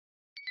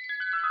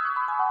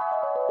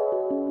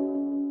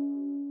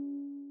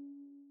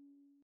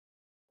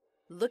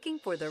Looking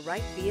for the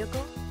right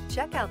vehicle?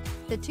 Check out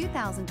the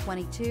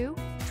 2022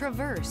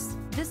 Traverse.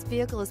 This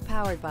vehicle is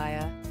powered by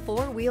a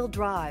four-wheel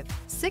drive,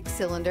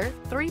 six-cylinder,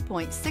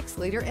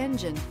 3.6-liter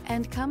engine,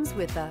 and comes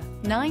with a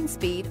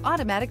 9-speed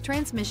automatic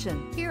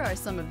transmission. Here are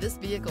some of this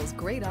vehicle's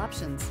great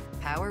options: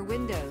 power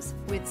windows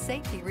with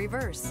safety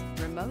reverse,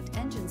 remote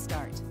engine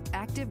start,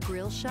 active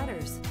grille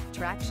shutters,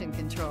 traction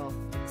control,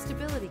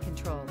 stability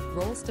control,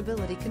 roll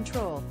stability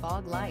control,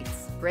 fog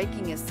lights,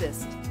 braking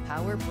assist,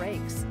 power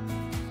brakes.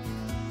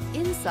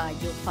 Inside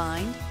you'll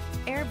find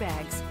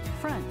airbags,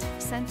 front,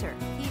 center,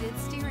 heated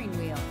steering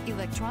wheel,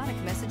 electronic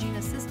messaging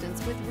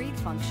assistance with read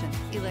function,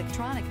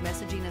 electronic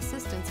messaging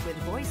assistance with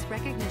voice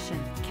recognition,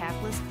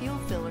 capless fuel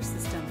filler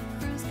system,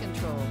 cruise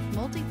control,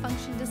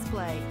 multifunction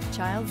display,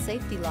 child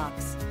safety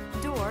locks,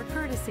 door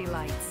courtesy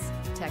lights,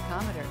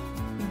 tachometer.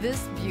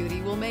 This beauty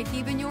will make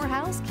even your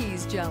house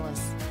keys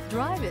jealous.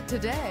 Drive it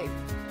today.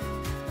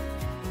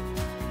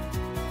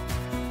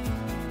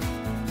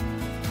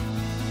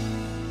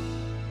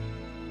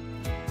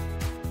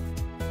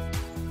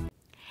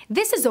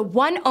 This is a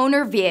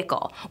one-owner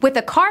vehicle with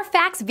a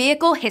Carfax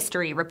Vehicle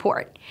History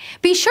Report.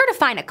 Be sure to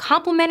find a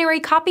complimentary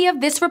copy of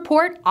this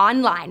report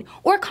online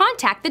or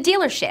contact the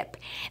dealership.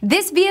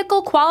 This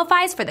vehicle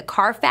qualifies for the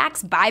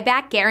Carfax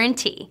Buyback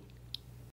Guarantee.